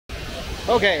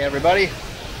Okay, everybody,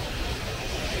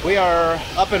 we are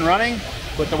up and running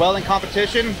with the welding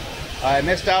competition. I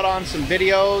missed out on some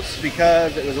videos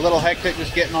because it was a little hectic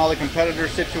just getting all the competitors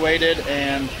situated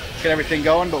and get everything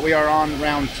going, but we are on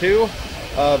round 2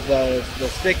 of the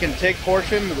stick and TIG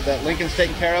portion that Lincoln's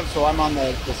taking care of. So I'm on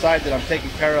the side that I'm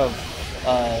taking care of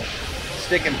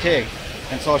stick and TIG.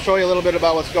 And so I'll show you a little bit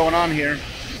about what's going on here.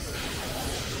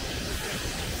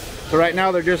 So right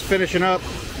now they're just finishing up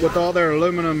with all their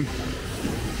aluminum,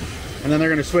 and then they're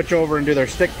going to switch over and do their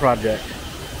stick project.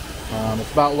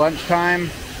 It's about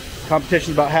lunchtime.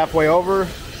 Competition's about halfway over.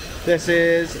 This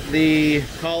is the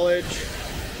college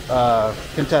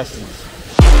contestants.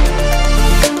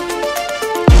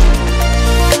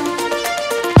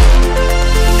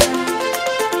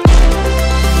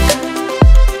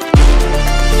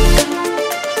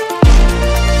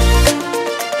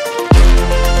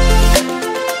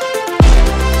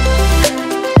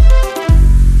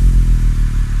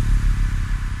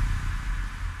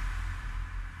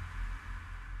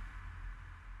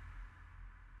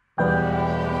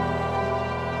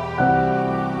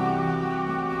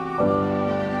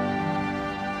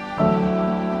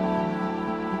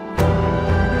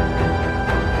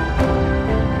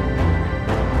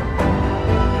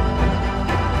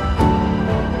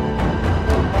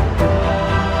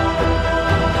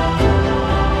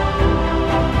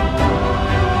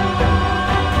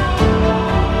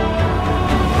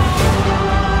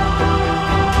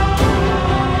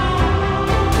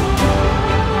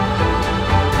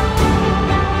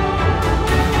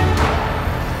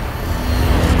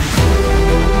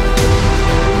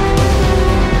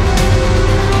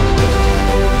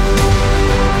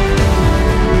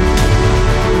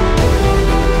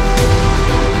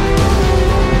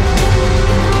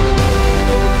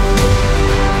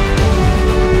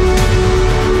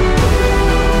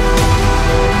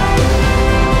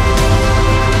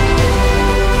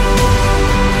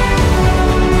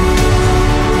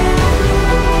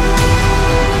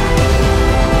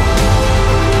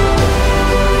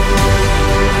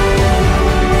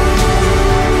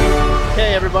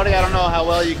 I don't know how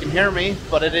well you can hear me,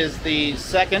 but it is the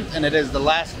second and it is the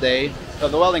last day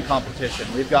of the welding competition.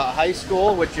 We've got high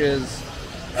school, which is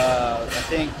I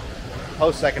think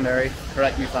post-secondary,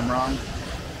 correct me if I'm wrong.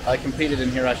 I competed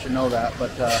in here, I should know that,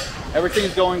 but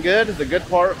everything's going good. The good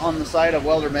part on the side of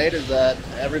Weldermade is that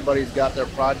everybody's got their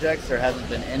projects. There hasn't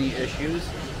been any issues.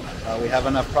 We have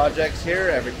enough projects here,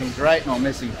 everything's right, no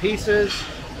missing pieces,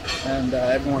 and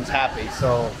everyone's happy.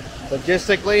 So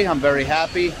logistically, I'm very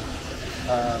happy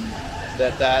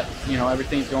that you know,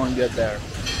 everything's going good there.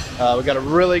 We got a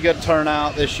really good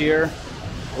turnout this year.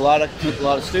 A lot of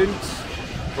students,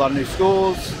 a lot of new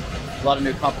schools, a lot of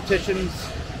new competitions.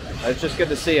 It's just good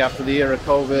to see after the year of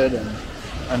COVID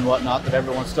and whatnot that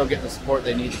everyone's still getting the support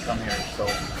they need to come here. So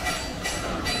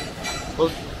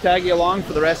we'll tag you along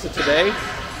for the rest of today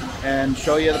and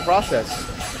show you the process.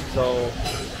 So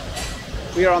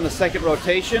we are on the second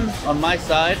rotation on my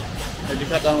side. They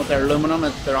just got done with their aluminum.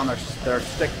 They're on their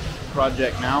stick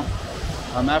project now.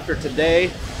 After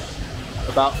today,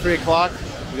 about 3 o'clock,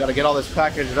 we got to get all this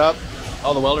packaged up,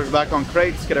 all the welders back on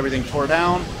crates, get everything tore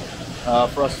down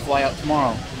for us to fly out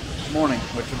tomorrow morning,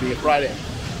 which would be a Friday.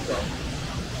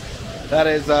 So that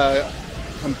is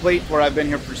complete, where I've been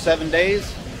here for 7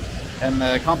 days, and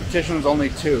the competition is only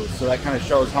 2. So that kind of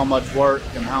shows how much work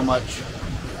and how much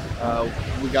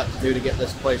we got to do to get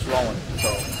this place rolling.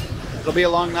 So it'll be a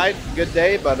long night, good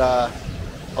day, but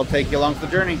I'll take you along for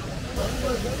the journey.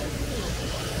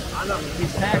 I know,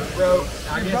 these packs broke.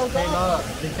 I just came up.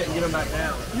 They couldn't get them back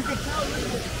down. You can tell.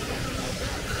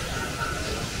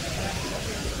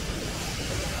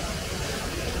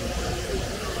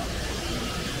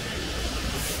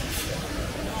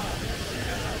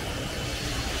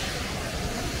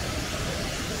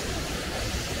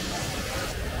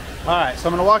 Alright, so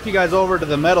I'm going to walk you guys over to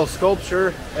the metal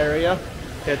sculpture area.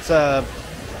 It's a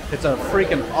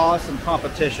freaking awesome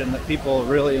competition that people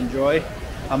really enjoy.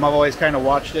 I've always kind of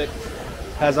watched it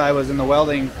as I was in the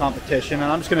welding competition,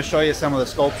 and I'm just going to show you some of the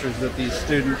sculptures that these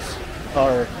students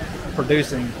are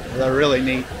producing. They're really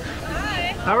neat.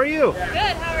 Hi. How are you? Good,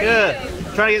 how are you?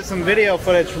 Good. Trying to get some video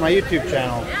footage for my YouTube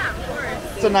channel. Yeah, of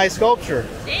course. It's a nice sculpture.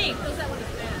 Thanks.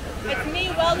 It's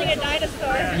me welding a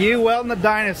dinosaur. You welding a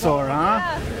dinosaur,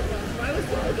 huh?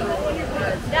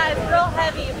 Yeah, it's real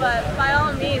heavy, but by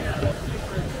all means.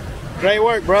 Great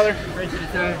work, brother. Appreciate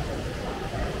your time.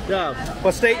 Yeah.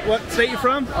 What state you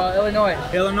from? Illinois.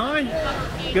 Illinois?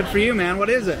 Good for you, man. What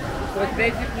is it? So it's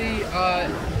basically,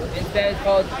 in Spanish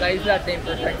called La Isla de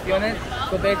Imperfecciones.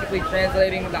 So basically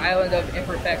translating the island of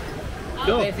imperfection.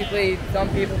 Cool. Basically, some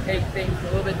people take things a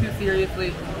little bit too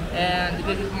seriously, and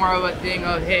this is more of a thing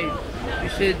of, hey, you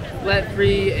should let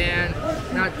free and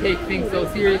not take things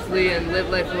so seriously and live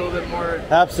life a little bit more.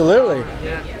 Absolutely.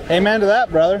 Yeah. Amen to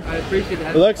that, brother. I appreciate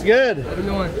that. It looks good. Have a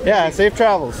good one. Yeah, safe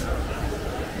travels.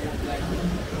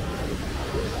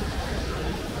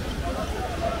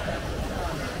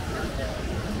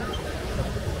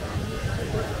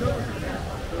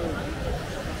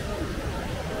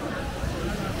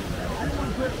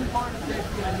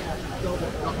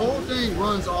 The whole thing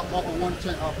runs off of one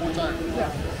time.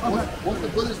 Once the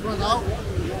bullets run out,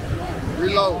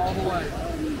 reload. All the way.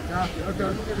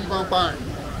 Okay. Keep on firing.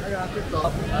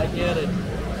 I get it.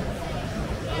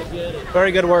 I get it.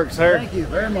 Very good work, sir. Thank you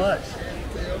very much.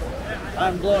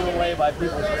 I'm blown away by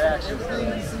people's reactions.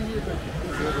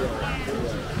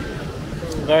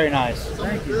 Very nice.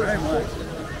 Thank you very much.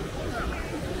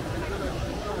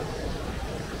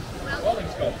 Welding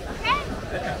scope. Okay.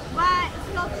 What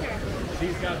sculpture?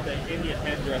 She's got the Indian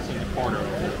headdress in the corner. It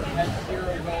has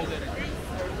 0 gold in it.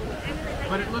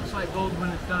 But it looks like gold when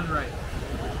it's done right.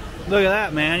 Look at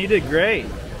that, man. You did great.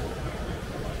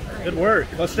 Good work.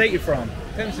 What state you from?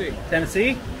 Tennessee.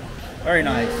 Tennessee? Very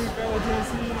nice.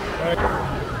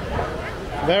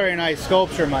 Very nice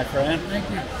sculpture, my friend. Thank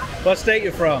you. What state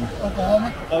you from?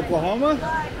 Oklahoma. Oklahoma?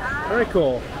 Very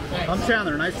cool. I'm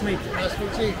Chandler. Nice to meet you. Nice to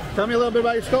meet you. Tell me a little bit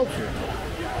about your sculpture.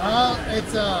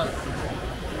 It's a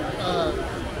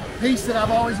piece that I've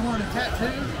always wanted to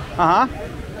tattoo, Uh-huh.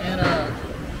 and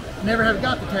never have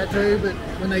got the tattoo. But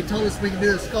when they told us we could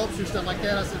do a sculpture stuff like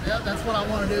that, I said, "Yeah, that's what I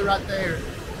want to do right there."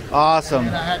 Awesome.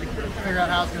 And I had to figure out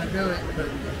how I was going to do it. But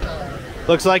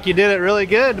Looks like you did it really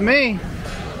good to me.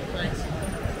 thanks.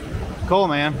 Cool,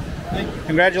 man. Thank you.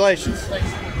 Congratulations.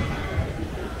 Thanks.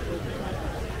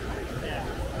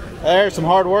 There's some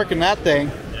hard work in that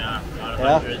thing. Yeah, about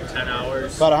Yeah. 110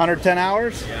 hours. About 110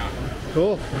 hours? Yeah.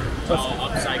 Cool. It's all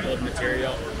upcycled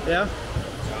material. Yeah.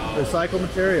 Recycled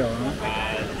material, huh?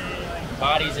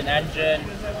 Body's an engine.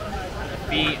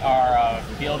 Feet are a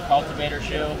field cultivator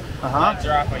shoe. Uh-huh. Legs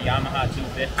are off a Yamaha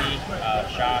 250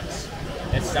 shocks.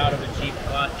 It's out of a Jeep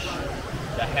clutch.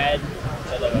 The head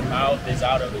to the mouth is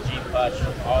out of a Jeep clutch.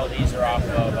 All these are off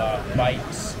of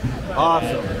bikes.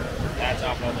 Awesome. And that's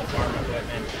off of the farm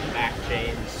equipment, back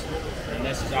chains. And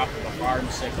this is off of a farm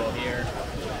sickle here.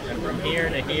 And from here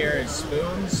to here is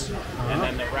spoons. And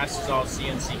then the rest is all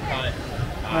CNC cut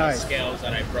Nice. scales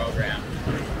that I programmed.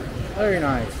 Very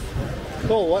nice.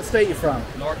 Cool. What state you from?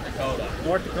 North Dakota.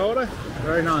 North Dakota?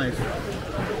 Very nice.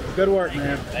 Good work,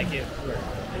 man. Thank you.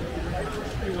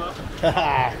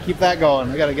 Keep that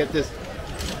going. We got to get this.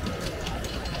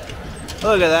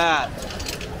 Look at that.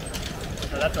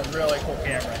 That's a really cool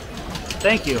camera.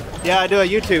 Thank you. Yeah, I do a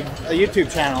YouTube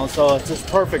channel, so it's just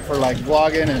perfect for like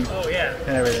vlogging and Oh yeah.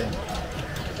 everything.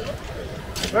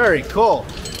 Very cool.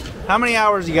 How many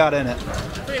hours you got in it?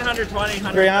 320,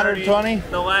 320?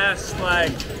 The last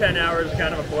like 10 hours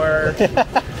kind of a blur.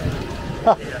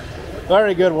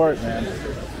 Very good work, man.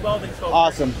 Welding scope.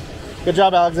 Awesome. Good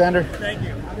job, Alexander. Thank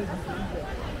you.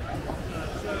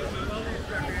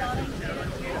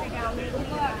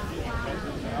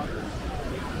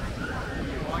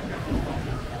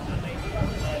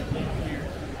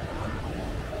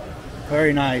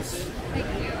 Very nice.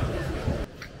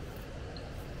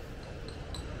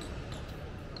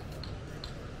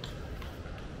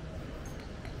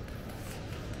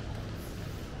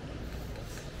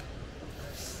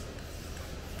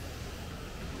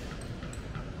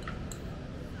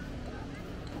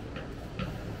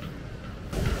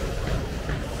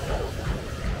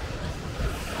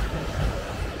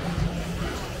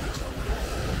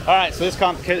 All right, so this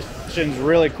competition's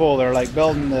really cool. They're like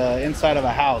building the inside of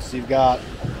a house. You've got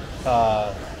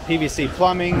PVC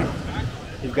plumbing,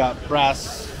 you've got copper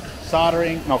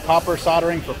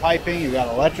soldering for piping, you've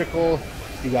got electrical,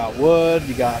 you got wood,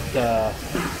 you got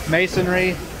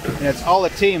masonry, and it's all a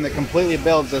team that completely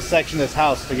builds this section of this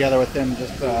house together within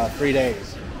just 3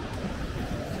 days.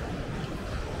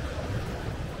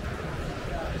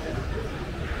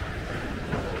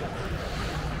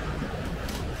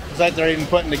 It's like they're even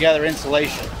putting together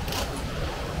insulation.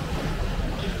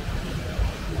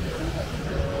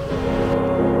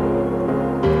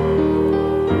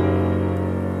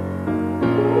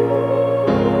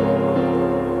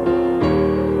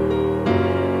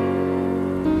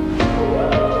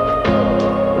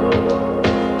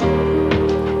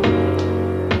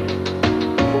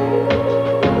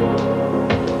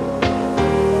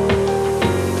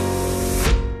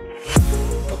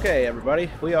 Okay, everybody,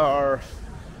 we are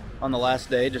on the last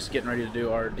day, just getting ready to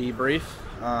do our debrief.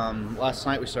 Last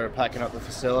night we started packing up the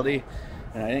facility,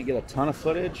 and I didn't get a ton of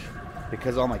footage,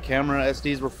 because all my camera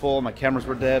SDs were full, my cameras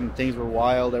were dead, and things were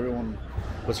wild. Everyone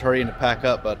was hurrying to pack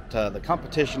up, but the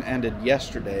competition ended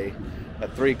yesterday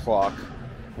at 3 o'clock,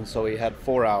 and so we had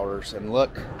 4 hours, and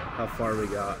look how far we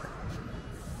got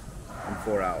in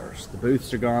 4 hours. The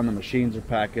booths are gone, the machines are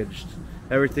packaged,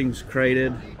 everything's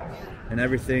crated, and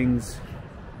everything's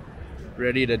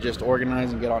ready to just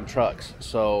organize and get on trucks.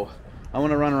 So I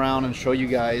want to run around and show you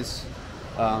guys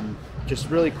just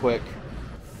really quick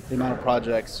the amount of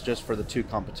projects just for the 2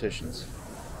 competitions.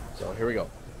 So here we go.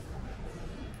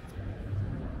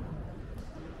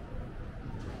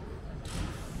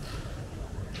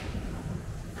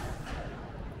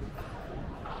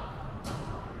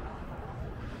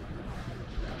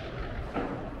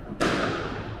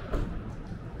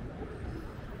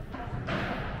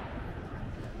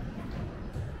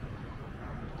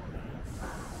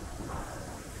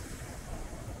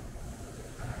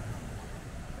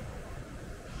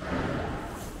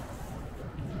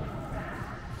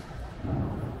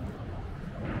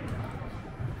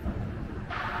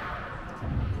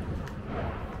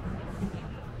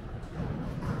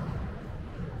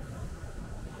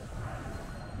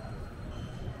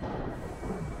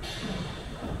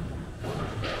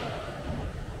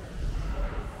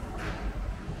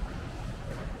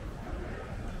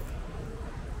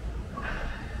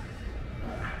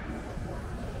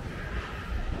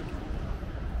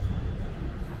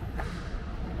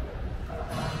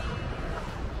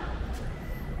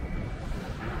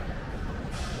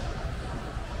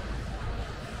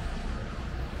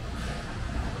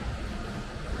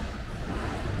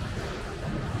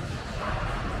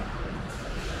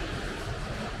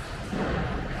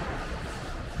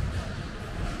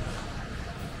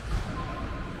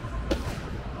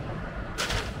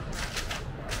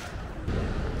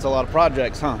 It's a lot of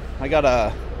projects, huh? I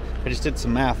just did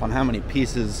some math on how many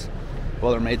pieces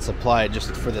Weldermade supplied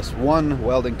just for this one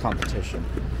welding competition.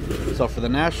 So for the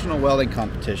national welding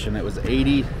competition, it was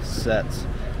 80 sets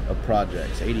of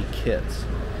projects, 80 kits.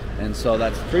 And so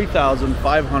that's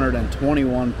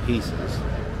 3,521 pieces,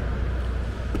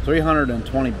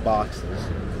 320 boxes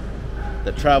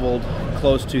that traveled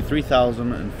close to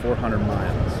 3,400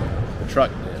 miles. The truck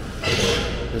did.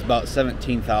 There's about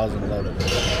 17,000 loaded.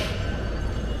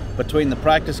 Between the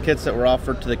practice kits that were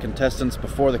offered to the contestants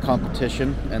before the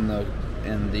competition and the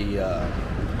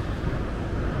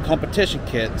competition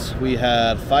kits, we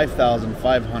had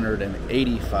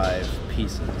 5,585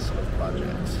 pieces of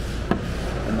projects.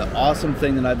 And the awesome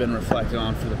thing that I've been reflecting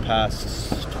on for the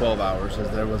past 12 hours is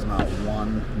there was not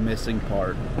one missing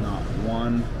part, not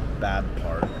one bad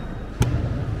part,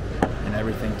 and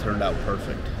everything turned out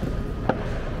perfect.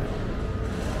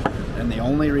 And the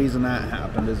only reason that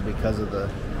happened is because of the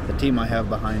team I have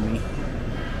behind me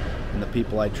and the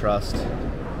people I trust.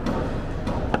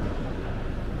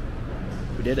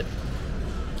 We did it.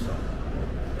 So,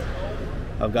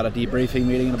 I've got a debriefing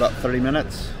meeting in about 30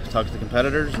 minutes, talk to the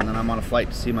competitors, and then I'm on a flight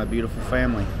to see my beautiful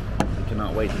family. I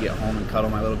cannot wait to get home and cuddle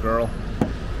my little girl,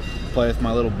 play with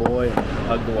my little boy, and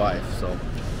hug the wife. So,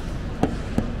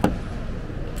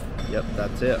 yep,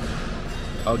 that's it.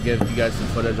 I'll give you guys some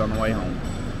footage on the way home.